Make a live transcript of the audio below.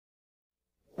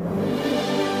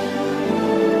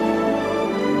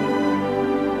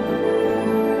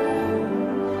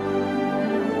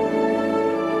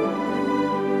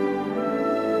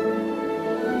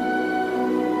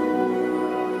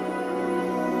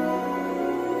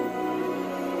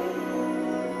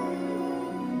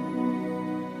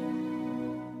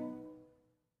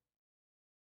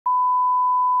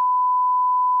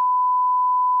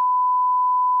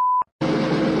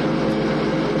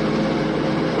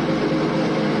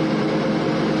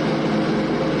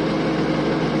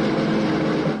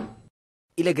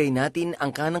Ilagay natin ang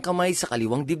kanang kamay sa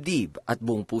kaliwang dibdib at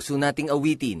buong puso nating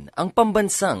awitin ang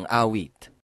pambansang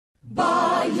awit.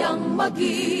 Bayang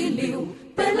magiliw,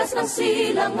 perlas ng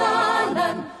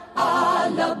silanganan,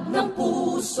 alab ng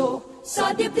puso,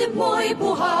 sa dibdib mo'y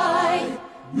buhay.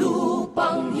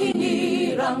 Lupang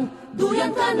hinirang,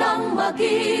 duyan ka ng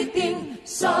magiting,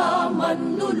 sa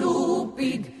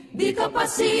manlulupig. Di ka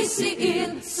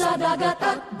pasisiin sa dagat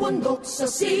at bundok, sa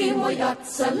simoy at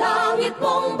sa langit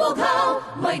mong bughaw.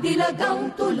 May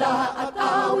dilagang tula at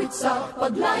awit sa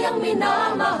paglayang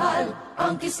minamahal.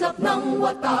 Ang kislap ng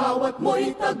watawat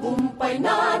mo'y tagumpay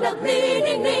na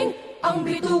nagniningning. Ang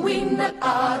bituin at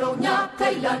araw niya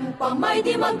kailan pa may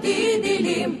di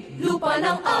magdidilim. Lupa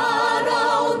ng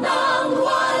araw ng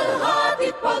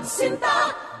luwalhati't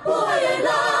pagsinta, buhay ay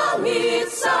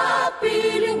langit sa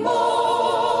piling mo.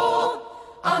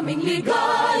 Aming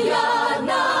ligaya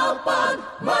na pag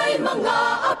may mga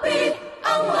api,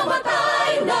 ang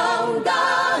mamatay ng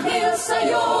dahil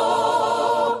sa'yo.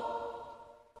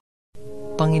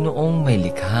 Panginoong may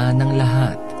likha ng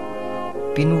lahat,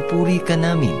 pinupuri ka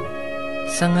namin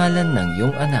sa ngalan ng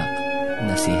iyong anak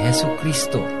na si Hesu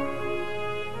Kristo.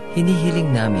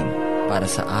 Hinihiling namin para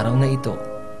sa araw na ito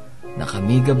na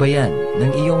kami gabayan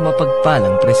ng iyong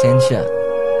mapagpalang presensya.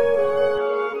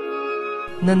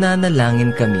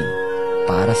 Nananalangin kami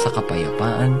para sa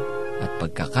kapayapaan at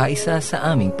pagkakaisa sa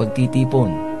aming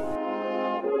pagtitipon.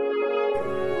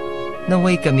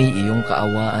 Naway kami iyong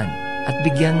kaawaan at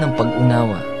bigyan ng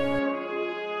pag-unawa.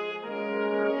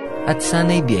 At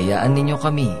sana'y biyayaan ninyo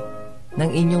kami ng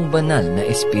inyong banal na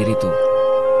espiritu.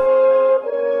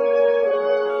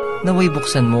 Naway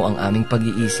buksan mo ang aming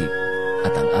pag-iisip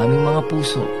at ang aming mga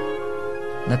puso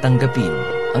na tanggapin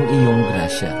ang iyong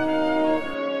grasya.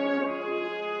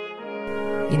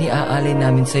 Iniaalay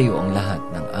namin sa iyo ang lahat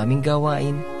ng aming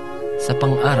gawain sa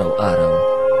pang-araw-araw.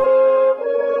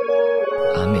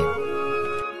 Amen.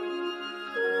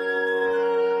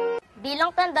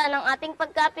 Bilang tanda ng ating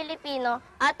pagka-Pilipino,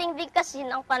 ating bigkasin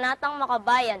ang panatang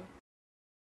makabayan.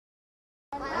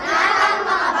 Panatang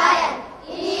makabayan,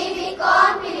 iniibig ko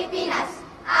ang Pilipinas,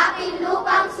 aking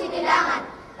lupang sinilangan,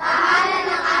 tahanan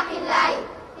ng aking lahi.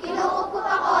 Inuukup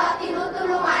ako at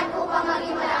tinutulungan upang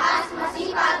maging malakas,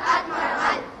 masipag at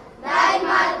marangal. Dahil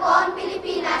mahal ko ang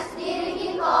Pilipinas,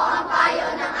 diririgin ko ang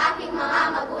payo ng aking mga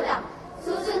magulang.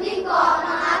 Susundin ko ang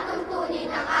mga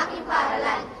tuntunin ng aking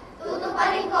paralan.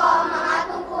 Tutuparin ko ang mga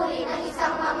tungkulin ng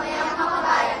isang mamayang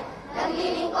makabayan.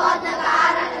 Naglilingkod,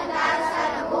 nag-aaral, nagdarasal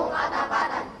ng buong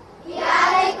katapatan.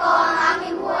 Iaalay ko ang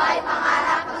aking buhay,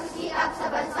 pangarap, pagsisikap sa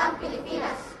bansang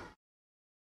Pilipinas.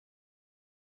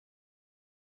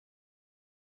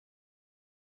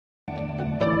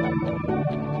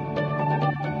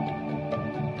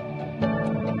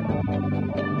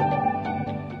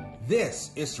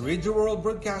 This is Radioworld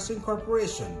Broadcasting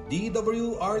Corporation,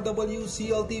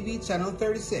 DWRW-TV Channel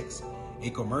 36,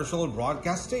 a commercial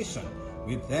broadcast station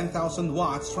with 10,000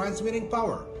 watts transmitting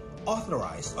power,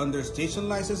 authorized under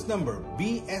station license number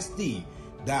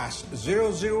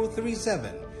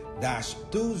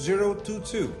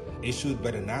BSD-0037-2022, issued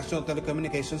by the National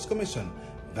Telecommunications Commission,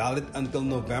 valid until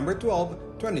November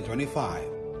 12,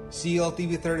 2025.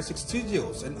 CLTV 36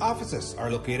 studios and offices are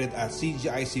located at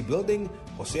CGIC Building,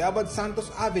 Jose Abad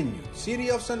Santos Avenue, City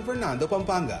of San Fernando,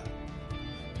 Pampanga.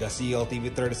 The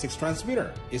CLTV 36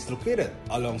 transmitter is located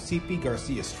along CP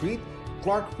Garcia Street,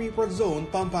 Clark Freeport Zone,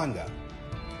 Pampanga.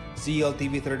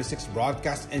 CLTV 36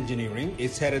 broadcast engineering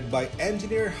is headed by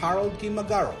Engineer Harold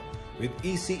Kimagaro with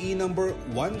ECE number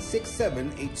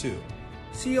 16782.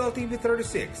 CLTV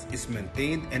 36 is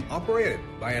maintained and operated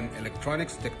by an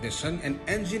electronics technician and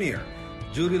engineer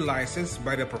duly licensed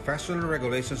by the Professional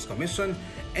Regulations Commission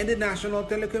and the National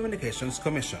Telecommunications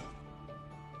Commission.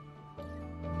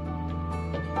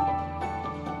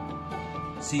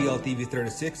 CLTV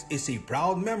 36 is a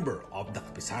proud member of the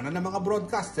Kapisanan ng mga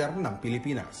Broadcaster ng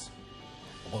Pilipinas.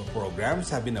 All programs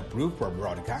have been approved for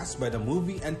broadcast by the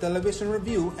Movie and Television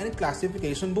Review and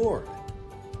Classification Board.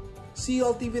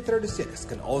 CLTV 36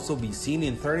 can also be seen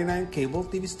in 39 cable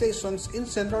TV stations in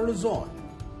Central Luzon,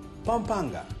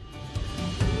 Pampanga,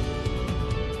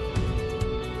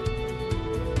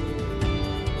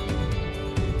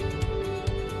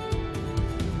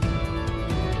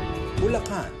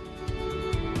 Bulacan,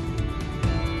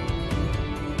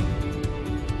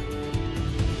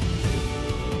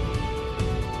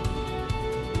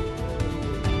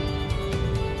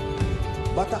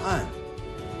 Bataan,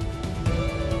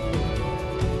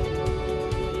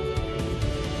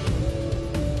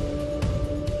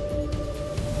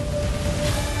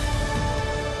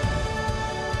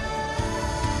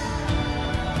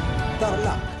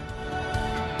 Tarlac,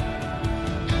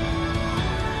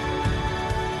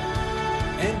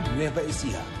 Nueva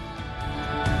Ecija.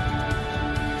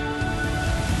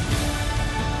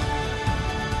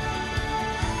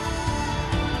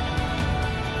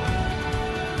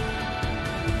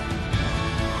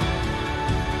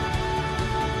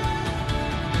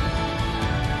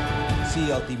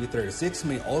 CLTV 36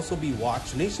 may also be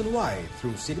watched nationwide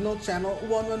through Signal Channel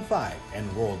 115 and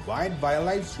worldwide via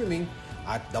live streaming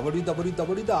at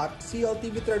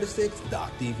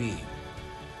www.cltv36.tv.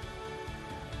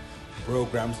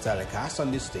 Programs telecast on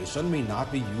this station may not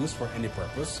be used for any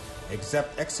purpose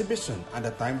except exhibition at the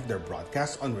time of their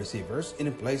broadcast on receivers in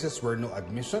places where no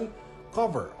admission,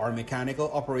 cover, or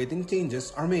mechanical operating changes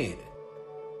are made.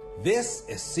 This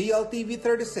is CLTV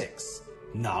 36,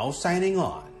 now signing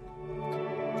on.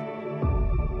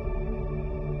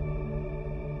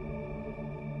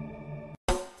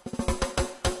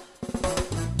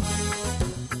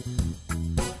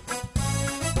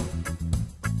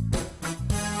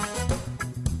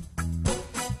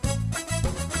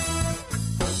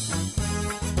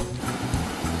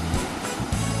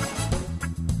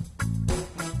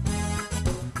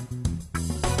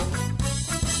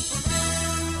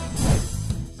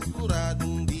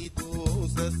 Dito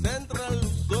sa Central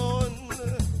Luzon,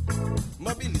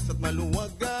 mabilis at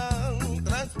maluwag ang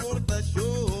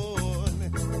transportasyon.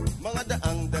 Mga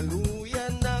daang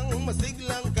daluyan ng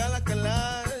masiglang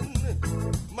kalakalan,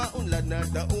 maunlad na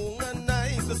daungan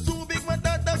ay sa subig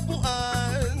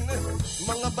matatagpuan.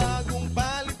 Mga bagong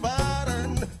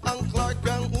paliparan, ang Clark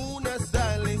ang una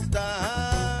sa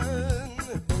listahan.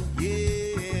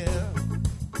 Yeah,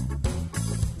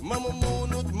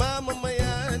 mamumunot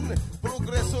mamamayan,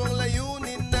 progreso ang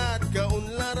layunin at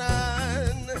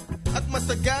kaunlaran, at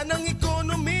masaganang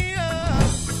ekonomiya.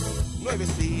 Nueva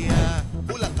Ecija,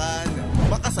 Bulacan,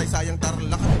 makasaysayang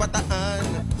Tarlac at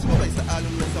Bataan, sumabay sa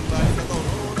alon ng sambales at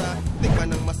Aurora,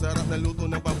 tikman ng masarap na luto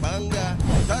ng Pampanga.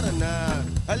 Tara na,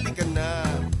 halika na,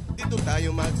 dito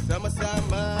tayo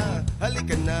magsama-sama.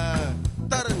 Halika na,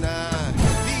 tara na,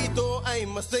 dito ay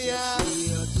masaya.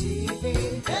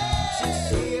 CLTV, sa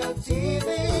CLTV,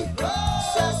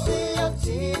 sa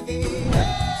CLTV,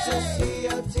 sa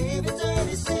CLTV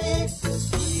 36, sa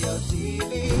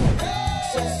CLTV,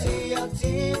 sa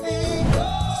CLTV,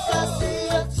 sa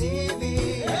CLTV,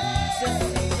 sa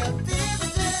CLTV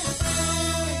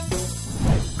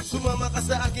 36. Sumama ka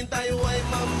sa akin, tayo ay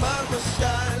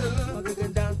mamamasyal.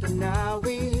 Magagandang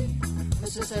tanawin,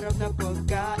 masasarap na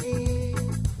pagkain,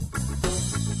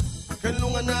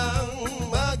 kanlungan ng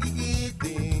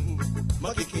magigiting,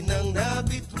 makikinang na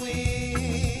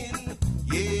bituin.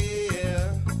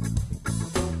 Yeah,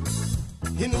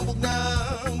 hinubog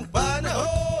ng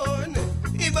panahon,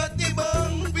 iba't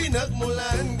ibang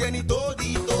pinagmulan, ganito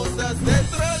dito sa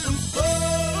Central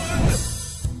Luzon.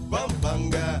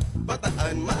 Pampanga,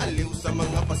 Bataan, maaliw sa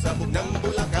mga pasabog ng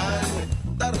Bulacan,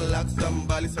 Tarlac,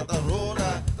 Zambales at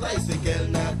Aurora,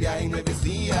 tricycle na biyaheng Nueva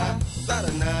Ecija.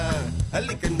 Tara na,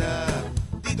 halika na,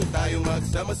 dito tayo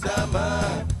magsama-sama.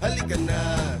 Halika na,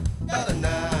 tara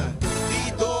na,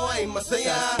 dito ay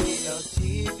masaya.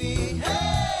 CLTV,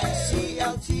 hey!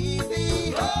 CLTV,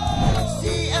 oh!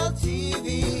 CLTV,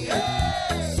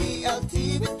 hey!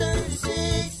 CLTV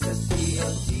 36, sa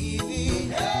CLTV,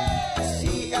 hey!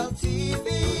 CLTV,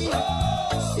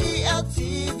 oh!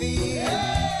 CLTV,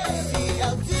 hey!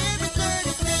 CLTV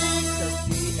 36, sa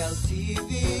CLTV,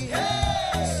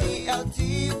 hey!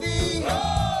 CLTV,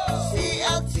 oh!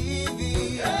 CLTV,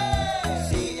 hey!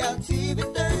 CLTV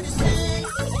 36,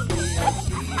 sa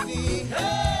CLTV,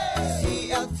 hey!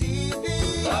 CLTV,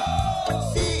 oh!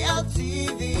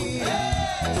 CLTV,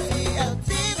 hey!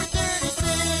 CLTV 36.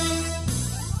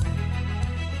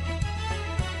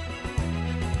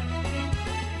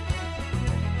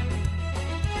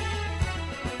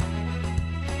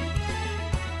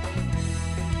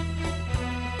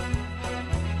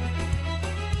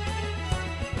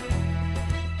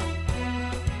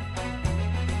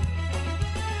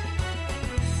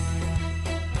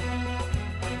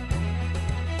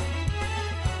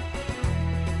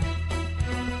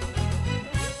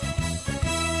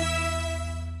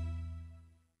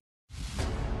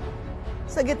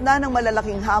 Sa gitna ng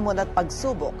malalaking hamon at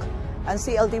pagsubok, ang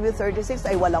CLTV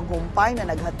 36 ay walang humpay na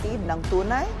naghatid ng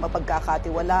tunay,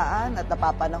 mapagkakatiwalaan at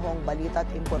napapanahong balita at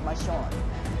impormasyon.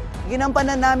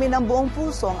 Ginampanan namin ng buong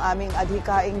puso ang aming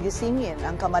adhikaing gisingin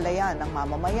ang kamalayan ng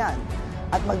mamamayan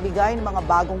at magbigay ng mga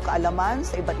bagong kaalaman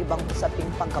sa iba't ibang usaping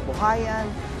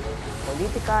pangkabuhayan,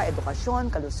 politika,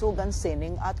 edukasyon, kalusugan,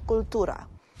 sining at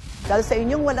kultura. Dahil sa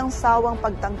inyong walang sawang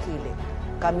pagtangkilik,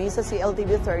 kami sa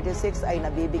CLTV 36 ay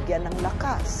nabibigyan ng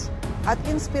lakas at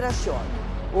inspirasyon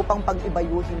upang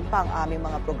pag-ibayuhin pa ang aming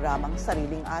mga programang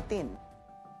sariling atin.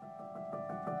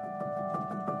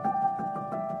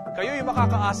 Kayo'y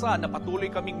makakaasa na patuloy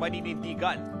kaming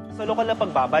maninindigan sa lokal na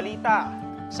pagbabalita,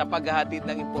 sa paghahatid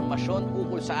ng impormasyon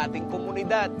ukol sa ating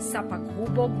komunidad, sa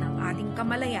paghubog ng ating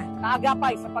kamalayan,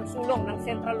 kaagapay sa pagsulong ng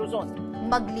Central Luzon,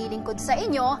 maglilingkod sa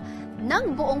inyo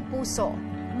ng buong puso,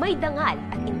 may dangal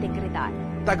at integridad.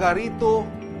 Taga rito,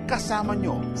 kasama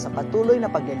nyo sa patuloy na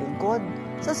paglilingkod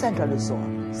sa Central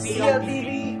Luzon.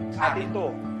 CLTV, atin to.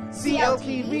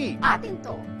 CLTV, atin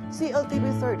to. CLTV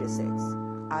 36,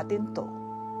 atin to.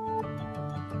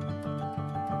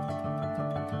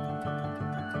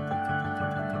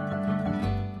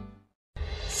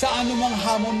 Sa anumang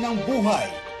hamon ng buhay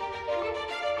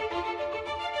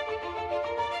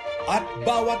at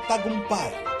bawat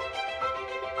tagumpay,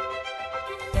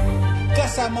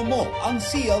 kasama mo ang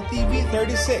CLTV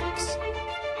 36.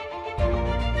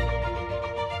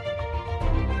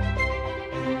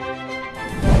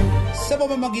 Sa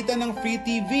pamamagitan ng Free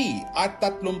TV at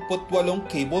 38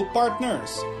 cable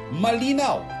partners,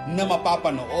 malinaw na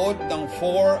mapapanood ng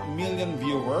 4 million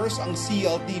viewers ang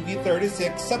CLTV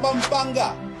 36 sa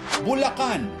Pampanga,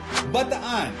 Bulacan,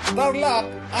 Bataan, Tarlac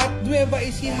at Nueva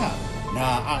Ecija.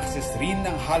 Na-access rin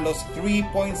ng halos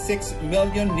 3.6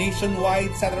 million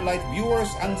nationwide satellite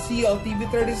viewers ang CLTV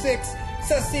 36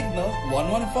 sa Signal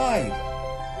 115.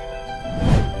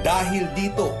 Dahil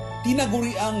dito,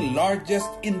 tinaguri ang largest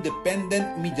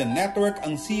independent media network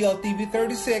ang CLTV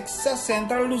 36 sa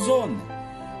Central Luzon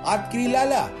at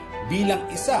kilala bilang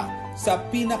isa sa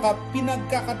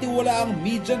pinagkakatiwalaang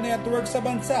media network sa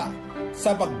bansa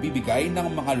sa pagbibigay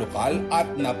ng mga lokal at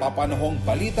napapanahong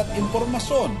balita at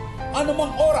impormasyon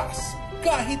anumang oras,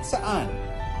 kahit saan.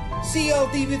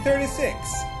 CLTV 36,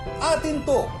 atin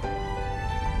to.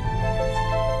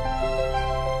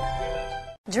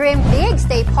 Dream big,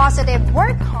 stay positive,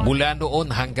 work hard. Mula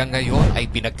noon hanggang ngayon ay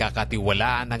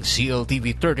pinagkakatiwalaan ng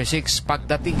CLTV 36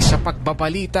 pagdating sa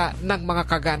pagbabalita ng mga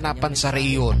kaganapan sa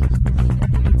rehiyon.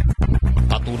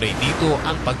 Patunay dito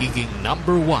ang pagiging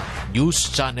 #1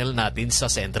 news channel natin sa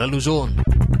Central Luzon.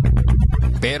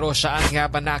 Pero saan nga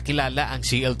ba nakilala ang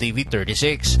CLTV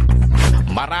 36?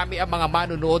 Marami ang mga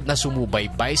manunood na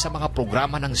sumubaybay sa mga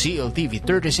programa ng CLTV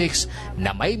 36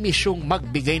 na may misyong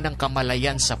magbigay ng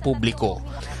kamalayan sa publiko.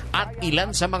 At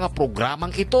ilan sa mga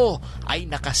programang ito ay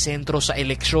nakasentro sa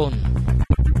eleksyon.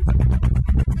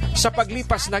 Sa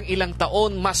paglipas ng ilang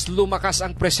taon, mas lumakas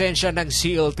ang presensya ng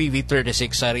CLTV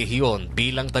 36 sa rehiyon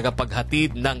bilang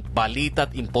tagapaghatid ng balita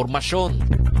at impormasyon.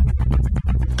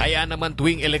 Kaya naman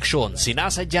tuwing eleksyon,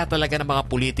 sinasadya talaga ng mga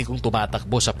politikong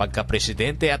tumatakbo sa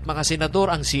pagkapresidente at mga senador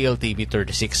ang CLTV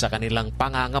 36 sa kanilang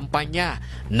pangangampanya.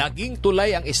 Naging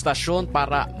tulay ang istasyon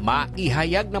para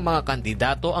maihayag ng mga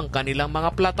kandidato ang kanilang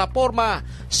mga plataporma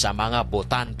sa mga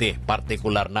botante,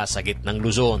 partikular na sa gitnang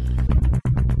Luzon.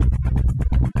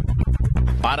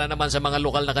 Para naman sa mga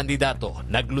lokal na kandidato,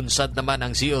 naglunsad naman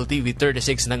ang CLTV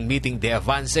 36 ng Meeting de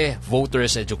Avance,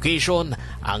 Voters Education,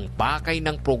 ang pakay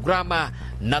ng programa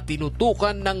na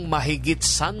tinutukan ng mahigit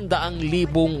 100,000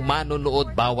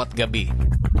 manonood bawat gabi.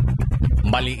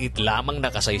 Maliit lamang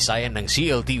na kasaysayan ng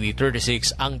CLTV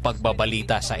 36 ang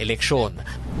pagbabalita sa eleksyon.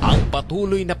 Ang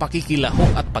patuloy na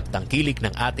pakikilahok at pagtangkilik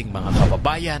ng ating mga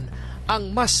kababayan ang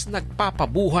mas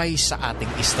nagpapabuhay sa ating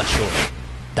istasyon.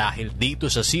 Dahil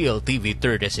dito sa CLTV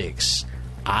 36,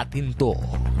 atin to.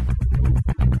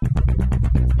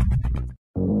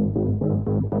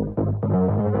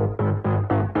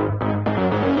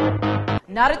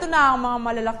 Narito na ang mga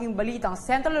malalaking balitang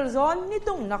Central Luzon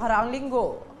nitong nakaraang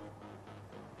linggo.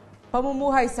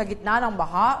 Pamumuhay sa gitna ng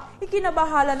baha,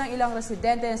 ikinabahala ng ilang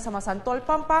residente sa Masantol,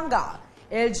 Pampanga.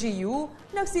 LGU,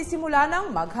 nagsisimula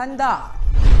ng maghanda.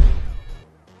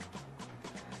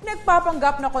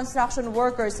 Nagpapanggap na construction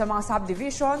workers sa mga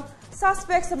subdivision,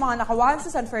 suspect sa mga nakawan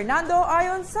sa San Fernando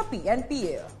ayon sa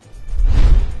PNP.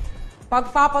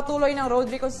 Pagpapatuloy ng road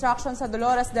reconstruction sa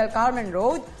Dolores del Carmen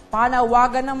Road,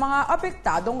 panawagan ng mga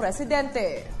apektadong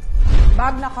residente.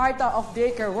 Magna Carta of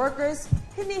Daycare Workers,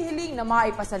 hinihiling na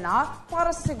maipasa na para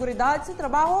sa seguridad sa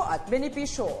trabaho at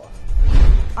benepisyo.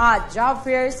 At job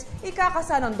fairs,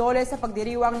 ikakasa ng DOLE sa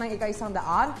pagdiriwang ng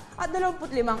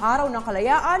ika-125 araw ng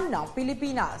kalayaan ng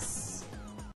Pilipinas.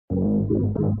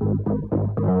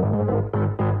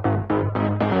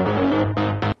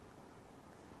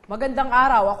 Magandang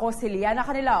araw, ako si Liana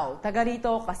Canilao. Taga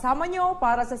rito, kasama nyo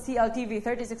para sa CLTV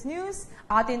 36 News,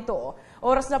 atin to.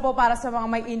 Oras na po para sa mga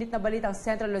may init na balitang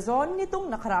Central Luzon nitong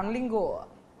nakaraang linggo.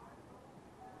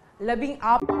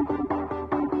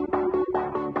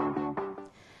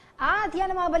 At yan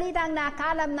ang mga balita ang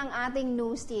nakalam ng ating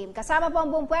news team. Kasama po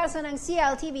ang buong pwersa ng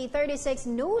CLTV 36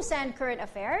 News and Current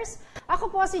Affairs.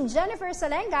 Ako po si Jennifer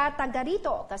Salenga, taga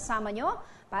rito. Kasama nyo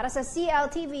Para sa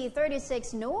CLTV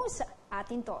 36 News,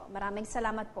 atin to. Maraming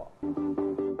salamat po.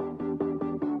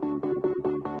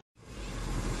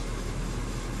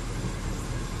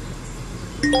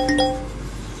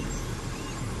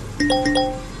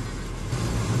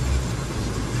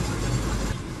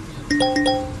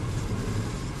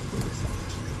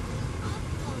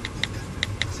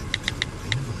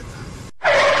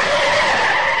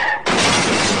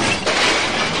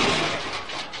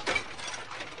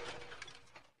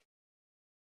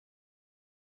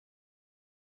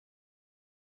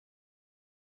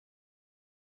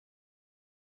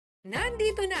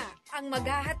 Nandito na ang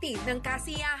maghahatid ng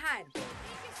kasiyahan.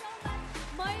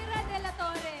 Moira de la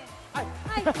Torre.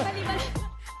 Ay, mali.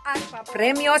 At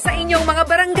papremyo sa inyong mga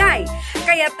barangay.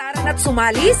 Kaya tara na't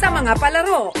sumali sa mga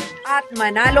palaro at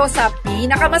manalo sa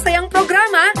pinakamasayang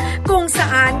programa kung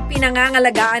saan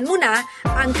pinangangalagaan mo na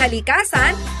ang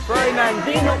kalikasan.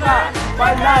 Fernandino ka,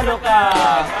 panalo ka!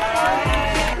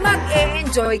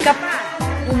 Mag-e-enjoy ka pa.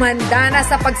 Umanda na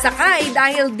sa pagsakay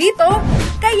dahil dito,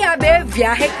 Kayabe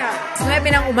Biyahe ka. 9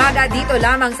 ng umaga dito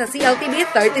lamang sa CLTV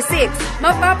 36.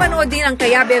 Mapapanood din ang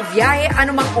Kayabe Biyahe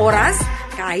anumang oras,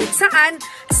 kahit saan,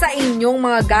 sa inyong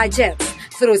mga gadgets.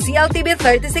 Through CLTV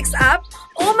 36 app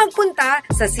o magpunta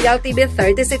sa CLTV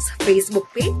 36 Facebook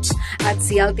page at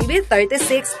CLTV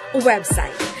 36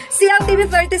 website. CLTV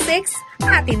 36,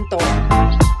 atin to.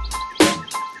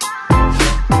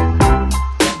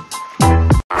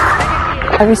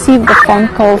 I received a phone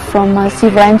call from a sea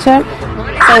rancher.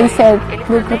 So he said,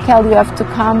 "Look, Raquel, you have to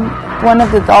come. One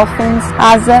of the dolphins,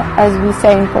 asa, as we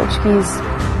say in Portuguese,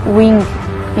 wing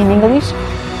in English,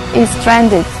 is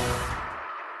stranded.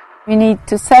 We need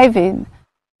to save it."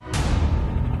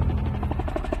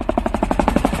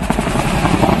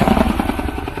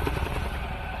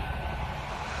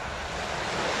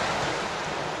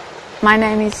 My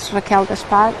name is Raquel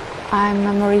Gaspar. I'm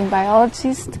a marine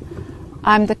biologist.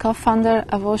 I'm the co-founder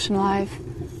of Ocean Life,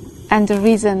 and the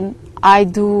reason I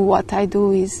do what I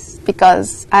do is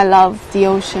because I love the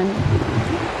ocean.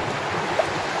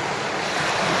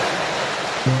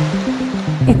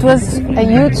 It was a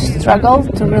huge struggle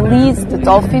to release the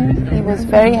dolphin. He was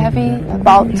very heavy,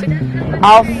 about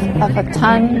half of a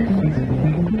ton.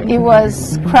 He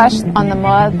was crushed on the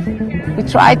mud. We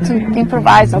tried to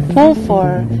improvise a pool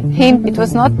for him. It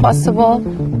was not possible.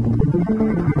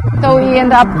 So we end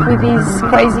up with this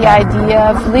crazy idea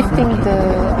of lifting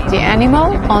the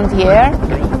animal on the air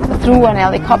through an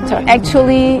helicopter.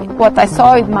 Actually, what I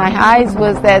saw with my eyes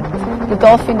was that the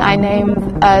dolphin I named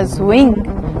as Wing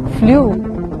flew.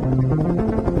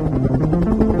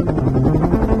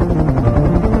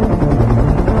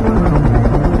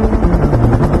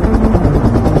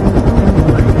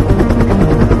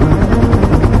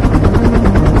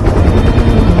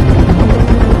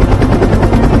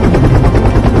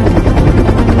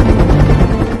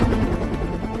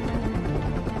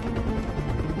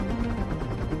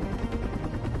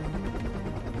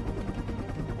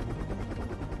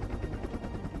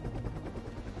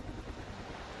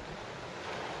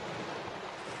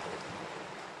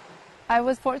 I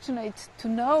was fortunate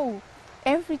to know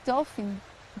every dolphin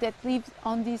that lived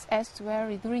on this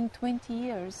estuary during 20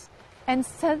 years. And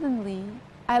suddenly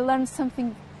I learned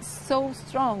something so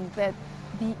strong, that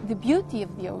the beauty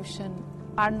of the ocean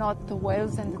are not the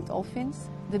whales and the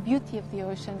dolphins. The beauty of the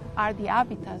ocean are the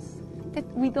habitats that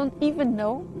we don't even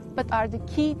know, but are the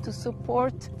key to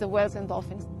support the whales and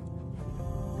dolphins.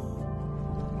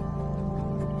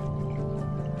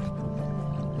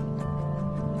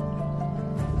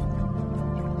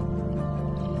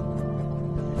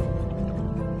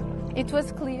 It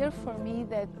was clear for me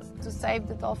that to save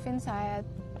the dolphins, I had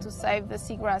to save the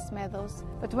seagrass meadows.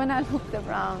 But when I looked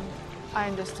around, I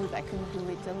understood I couldn't do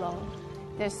it alone.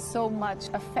 There's so much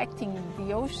affecting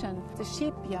the ocean, the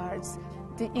shipyards,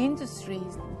 the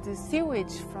industries, the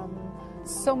sewage from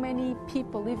so many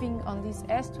people living on this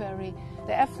estuary,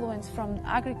 the effluents from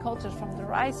agriculture, from the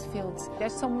rice fields.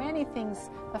 There's so many things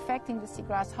affecting the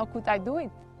seagrass. How could I do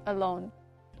it alone?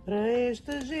 Para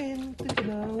esta gente que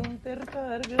não tem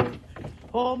recarga,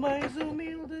 oh mais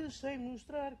humildes sem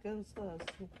mostrar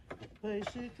cansaço,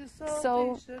 peixe que salta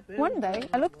So em chapéu. one day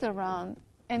I looked around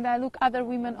and I looked other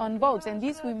women on boats, and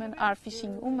these women are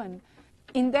fishing women.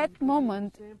 In that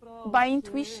moment, by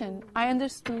intuition, I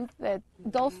understood that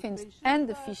dolphins and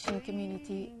the fishing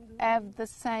community have the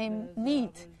same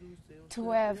need to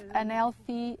have an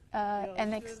healthy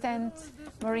and extant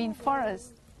marine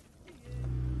forest.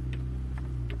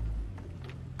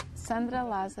 Sandra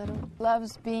Lazaro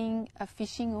loves being a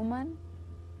fishing woman.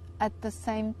 At the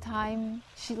same time,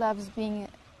 she loves being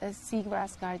a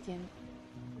seagrass guardian.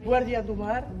 Guardiã do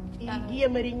mar e guia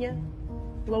marinha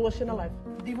pela Ocean Alive.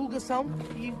 Divulgação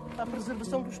e a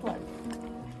preservação do estuário.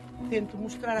 Tento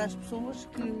mostrar às pessoas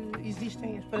que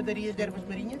existem as pradarias de ervas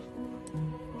marinhas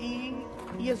e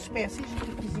as espécies,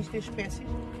 que existem espécies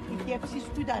e que é preciso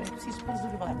cuidar, é preciso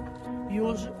preservar. E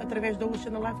hoje, através da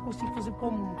Ocean Alive, consigo fazer para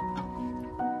o mundo.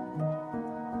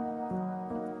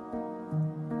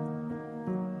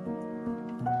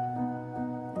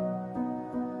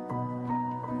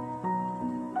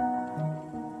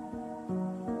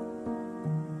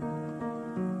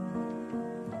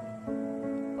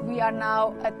 We are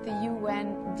now at the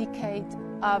UN Decade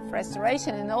of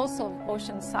Restoration and also of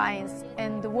Ocean Science,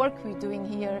 and the work we're doing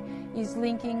here is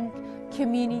linking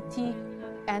community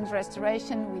and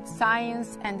restoration with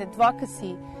science and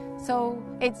advocacy. So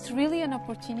it's really an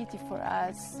opportunity for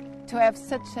us to have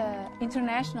such an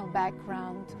international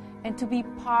background and to be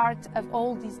part of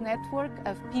all this network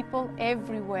of people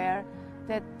everywhere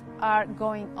that are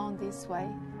going on this way.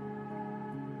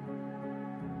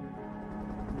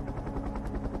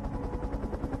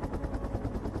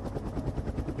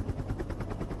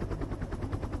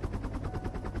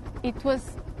 It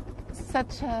was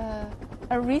such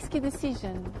a risky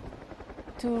decision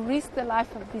to risk the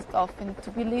life of this dolphin, to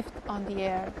be lifted on the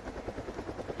air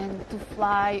and to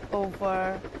fly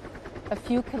over a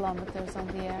few kilometers on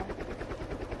the air.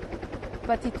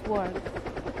 But it worked.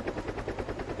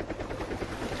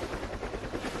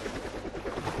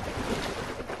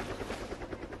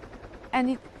 And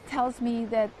it tells me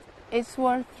that it's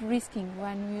worth risking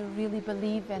when we really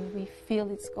believe and we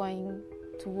feel it's going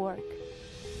to work.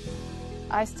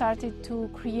 I started to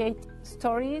create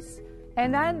stories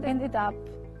and I ended up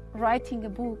writing a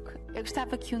book. Eu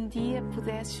gostava que dia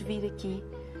pudesses vir aqui,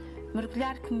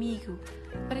 mergulhar comigo,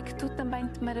 para que tu também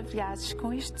te maravilhasses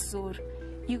com este tesouro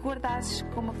e o guardasses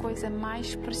como a coisa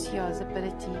mais preciosa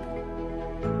para ti.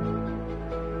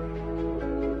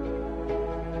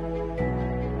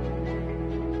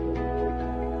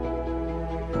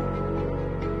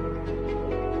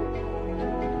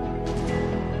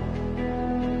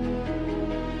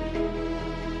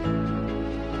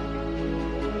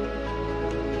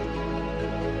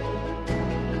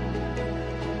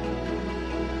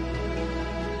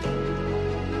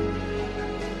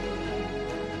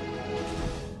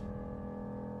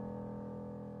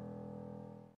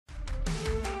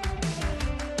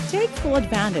 Take full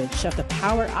advantage of the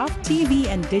power of TV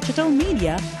and digital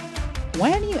media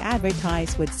when you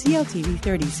advertise with CLTV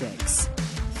 36.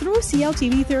 Through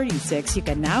CLTV 36, you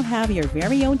can now have your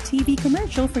very own TV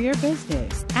commercial for your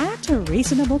business at a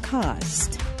reasonable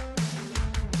cost.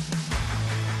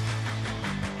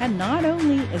 And not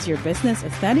only is your business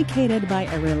authenticated by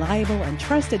a reliable and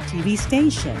trusted TV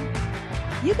station,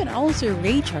 you can also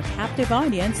reach our captive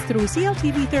audience through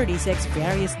CLTV 36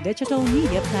 various digital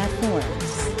media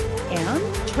platforms and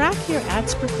track your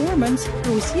ads performance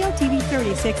through CLTV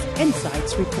 36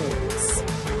 Insights reports.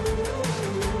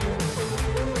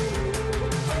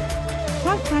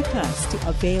 Contact us to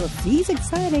avail of these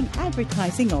exciting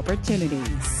advertising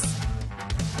opportunities.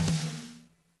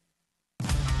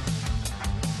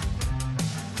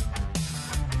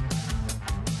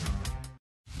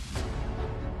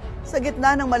 Sa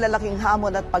gitna ng malalaking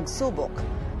hamon at pagsubok,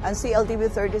 ang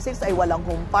CLTV 36 ay walang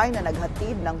humpay na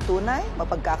naghatid ng tunay,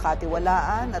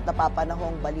 mapagkakatiwalaan at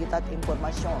napapanahong balita at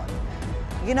impormasyon.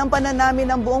 Ginampanan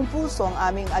namin ng buong puso ang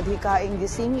aming adhikaing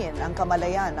gisingin ang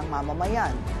kamalayan ng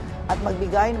mamamayan at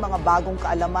magbigay ng mga bagong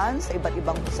kaalaman sa iba't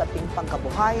ibang usaping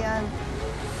pangkabuhayan,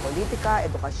 politika,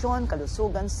 edukasyon,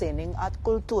 kalusugan, sining at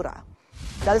kultura.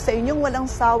 Dahil sa inyong walang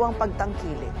sawang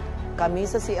pagtangkilik, kami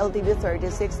sa CLTV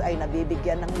 36 ay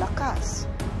nabibigyan ng lakas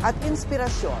at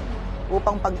inspirasyon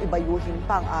upang pag-ibayuhin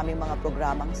pa ang aming mga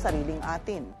programang sariling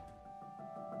atin.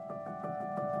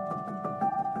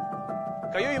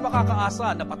 Kayo'y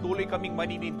makakaasa na patuloy kaming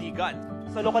maninindigan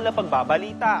sa lokal na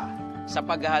pagbabalita, sa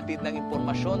paghahatid ng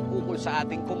impormasyon ukol sa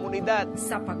ating komunidad,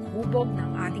 sa paghubog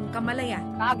ng ating kamalayan,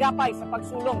 kaagapay sa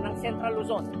pagsulong ng Central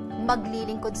Luzon,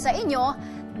 maglilingkod sa inyo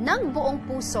ng buong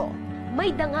puso,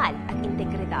 may dangal at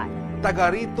integridad.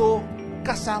 Taga rito,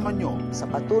 kasama nyo sa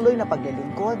patuloy na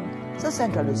paglilingkod sa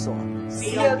Central Luzon.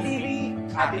 CLTV,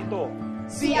 atin to.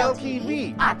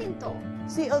 CLTV, atin to.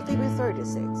 CLTV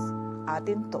 36,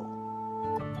 atin to.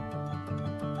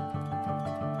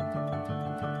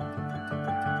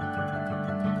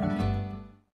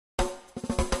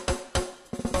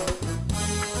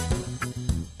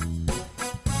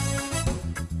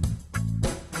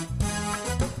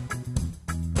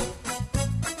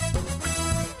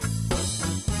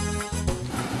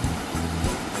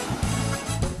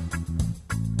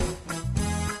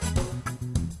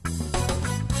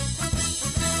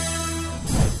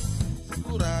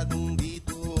 Siguradong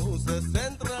dito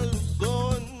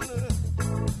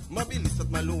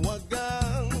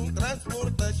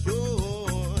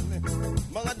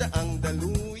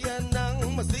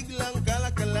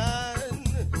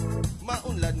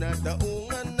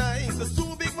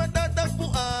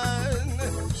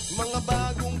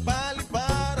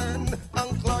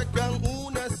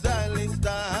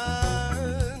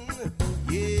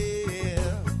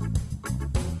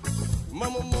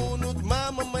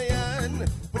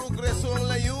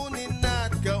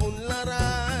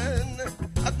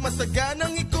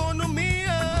saganang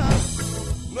ekonomiya.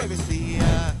 Nueva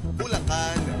Ecija,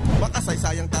 Bulacan,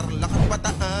 makasaysayang Tarlac at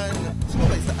Bataan.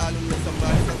 Sumabay sa alon ng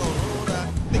Sambales at Aurora,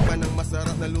 tikman ng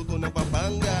masarap na luto ng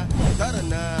Pampanga. Tara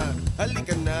na,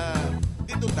 halika na,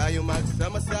 dito tayo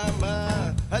magsama-sama.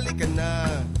 Halika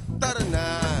na, tara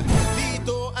na,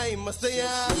 dito ay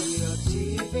masaya.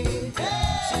 CLTV,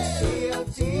 sa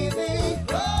CLTV,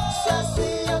 sa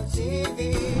CLTV,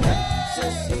 sa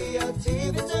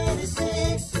CLTV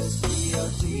 36, sa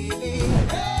CLTV,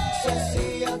 sa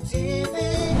CLTV,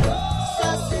 sa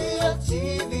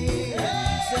CLTV,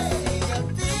 sa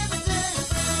CLTV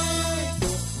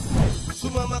 36.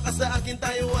 Sumama ka sa akin,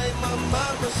 tayo ay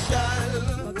mamamasyal.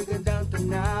 Magagandang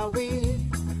tanawin,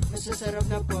 masasarap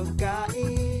na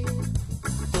pagkain.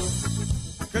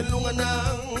 Kanlungan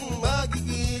ng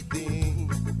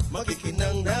magigiting,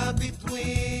 makikinang na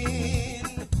bituin.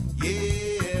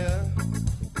 Yeah.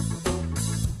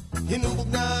 Hinumbog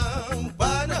ng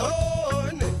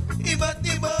panahon, iba't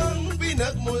ibang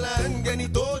pinagmulan.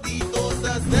 Ganito dito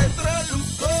sa Central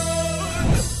Luzon,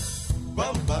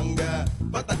 Pampanga,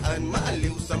 Bataan,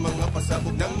 Maaliw sa mga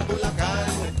pasabog ng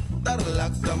Bulacan.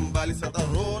 Tarlac, Zambales at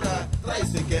Aurora,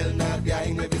 tricycle na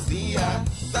biyaheng Nueva Ecija.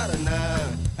 Tara na,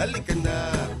 halika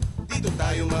na, dito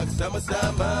tayo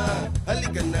magsama-sama.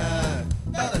 Halika na,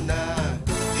 tara na,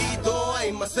 dito ay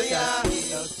masaya.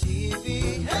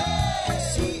 CLTV,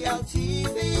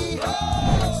 CLTV,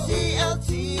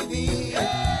 CLTV,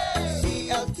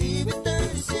 CLTV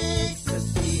 36, sa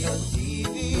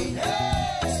CLTV,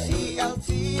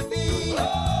 CLTV,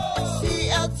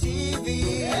 CLTV,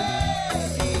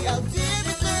 CLTV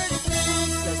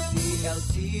 36, sa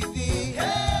CLTV,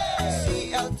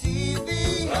 CLTV,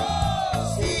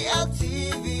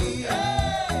 CLTV,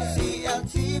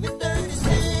 CLTV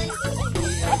 36,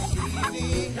 CLTV,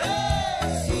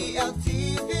 CLTV,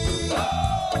 CLTV,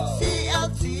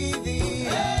 CLTV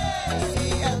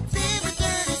 36.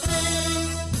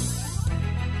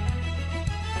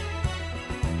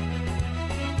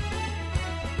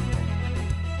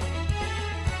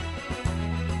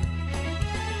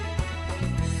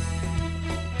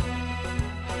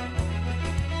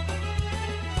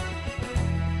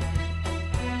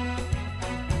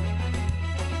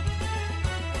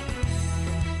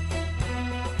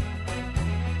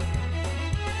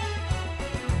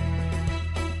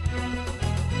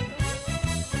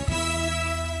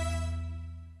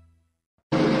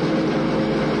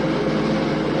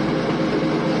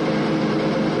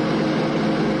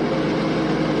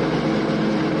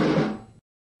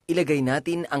 Ilagay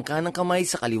natin ang kanang kamay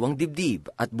sa kaliwang dibdib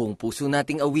at buong puso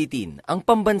nating awitin ang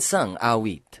pambansang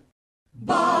awit.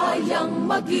 Bayang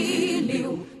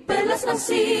magiliw, perlas ng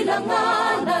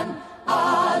silanganan,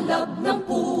 alab ng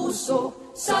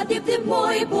puso, sa dibdib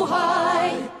mo'y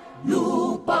buhay.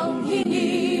 Lupang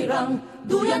hinirang,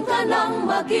 duyan ka ng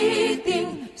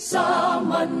magiting, sa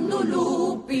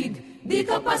manlulupig. Di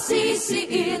ka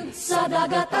pasisiin sa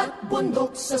dagat at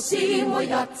bundok, sa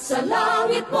simoy at sa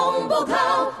langit mong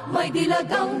bughaw. May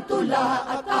dilagang tula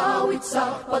at awit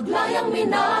sa paglayang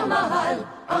minamahal.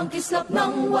 Ang kislap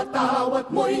ng watawat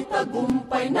mo'y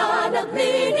tagumpay na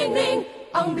nagniningning.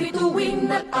 Ang bituin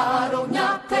at araw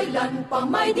niya kailan pa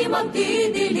may di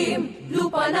magdidilim.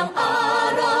 Lupa ng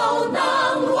araw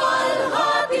ng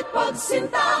luwalhati't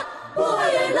pagsinta,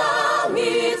 buhay ay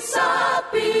langit sa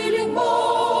piling mo.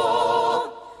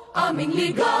 Aming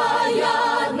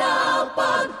ligaya na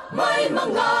pag may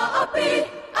mga api,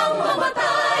 ang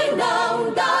mamatay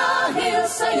ng dahil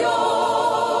sa'yo.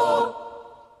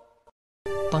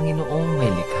 Panginoong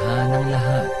may likha ng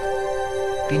lahat,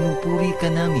 pinupuri ka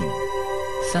namin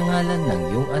sa ngalan ng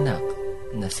iyong anak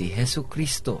na si Hesu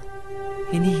Kristo.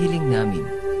 Hinihiling namin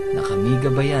na kami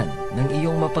gabayan ng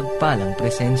iyong mapagpalang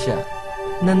presensya.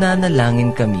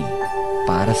 Nananalangin kami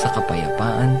para sa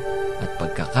kapayapaan at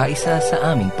pagkakaisa sa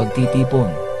aming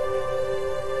pagtitipon.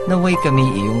 Naway kami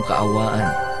iyong kaawaan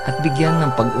at bigyan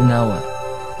ng pag-unawa,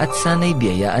 at sana'y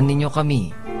biyayaan ninyo kami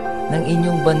ng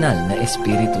inyong banal na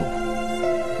espiritu.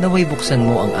 Naway buksan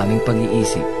mo ang aming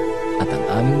pag-iisip at ang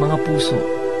aming mga puso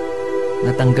na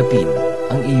tanggapin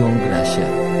ang iyong grasya.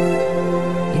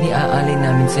 Iniaalay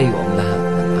namin sa iyo ang lahat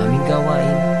ng aming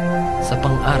gawain sa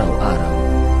pang-araw-araw.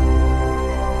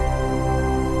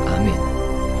 Amen.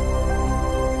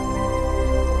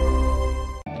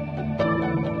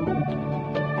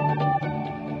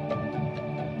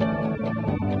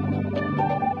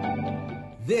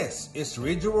 This is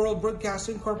Radioworld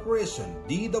Broadcasting Corporation,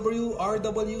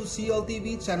 DWRW-TV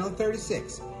Channel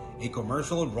 36, a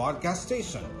commercial broadcast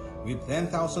station with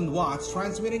 10,000 watts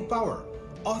transmitting power,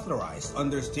 authorized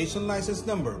under station license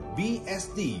number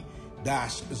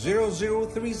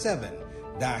BSD-0037,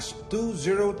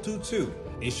 DWRW-TV-2022,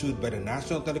 issued by the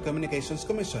National Telecommunications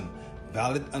Commission,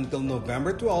 valid until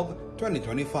November 12,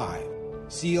 2025.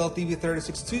 CLTV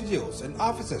 36 studios and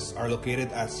offices are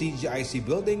located at CGIC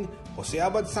Building, Jose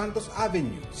Abad Santos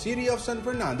Avenue, City of San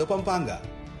Fernando, Pampanga.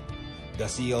 The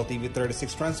CLTV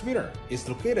 36 transmitter is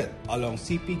located along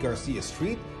CP Garcia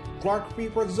Street, Clark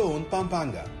Freeport Zone,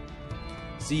 Pampanga.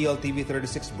 CLTV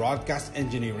 36 Broadcast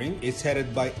Engineering is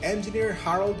headed by Engineer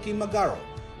Harold K. Magaro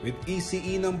with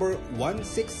ECE number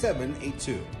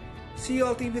 16782.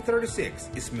 CLTV 36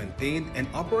 is maintained and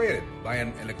operated by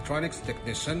an electronics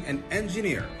technician and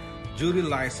engineer, duly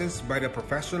licensed by the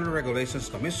Professional Regulations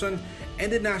Commission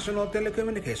and the National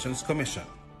Telecommunications Commission.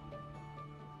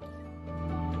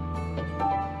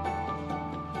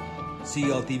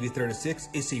 CLTV 36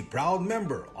 is a proud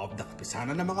member of the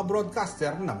Kapisanan ng mga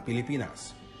Broadcaster ng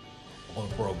Pilipinas. All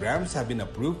programs have been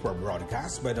approved for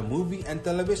broadcast by the Movie and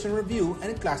Television Review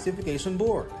and Classification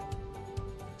Board.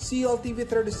 CLTV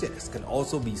 36 can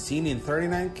also be seen in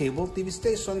 39 cable TV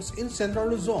stations in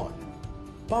Central Luzon,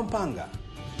 Pampanga,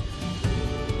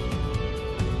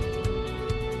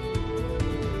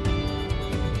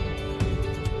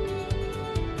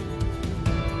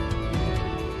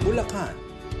 Bulacan,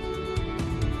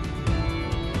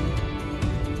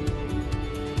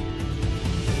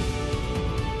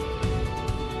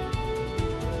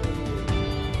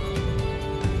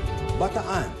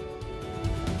 Bataan,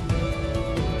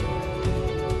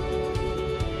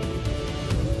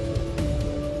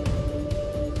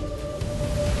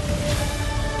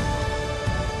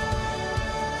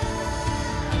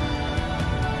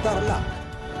 Tarlac,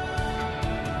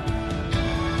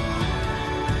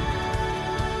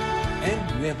 and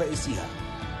Nueva Ecija.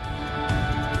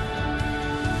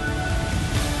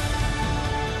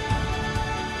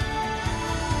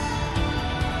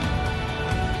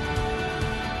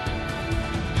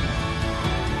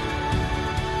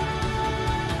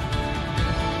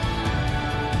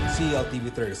 CLTV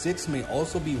 36 may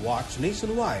also be watched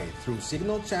nationwide through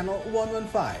Signal Channel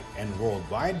 115 and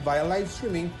worldwide via live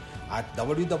streaming at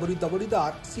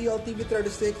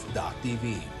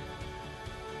www.cltv36.tv.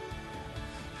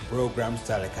 Programs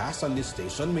telecast on this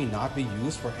station may not be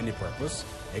used for any purpose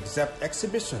except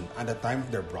exhibition at the time of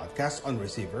their broadcast on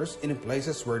receivers in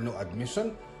places where no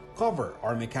admission, cover,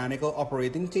 or mechanical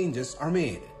operating changes are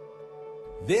made.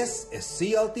 This is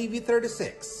CLTV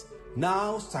 36,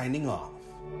 now signing off.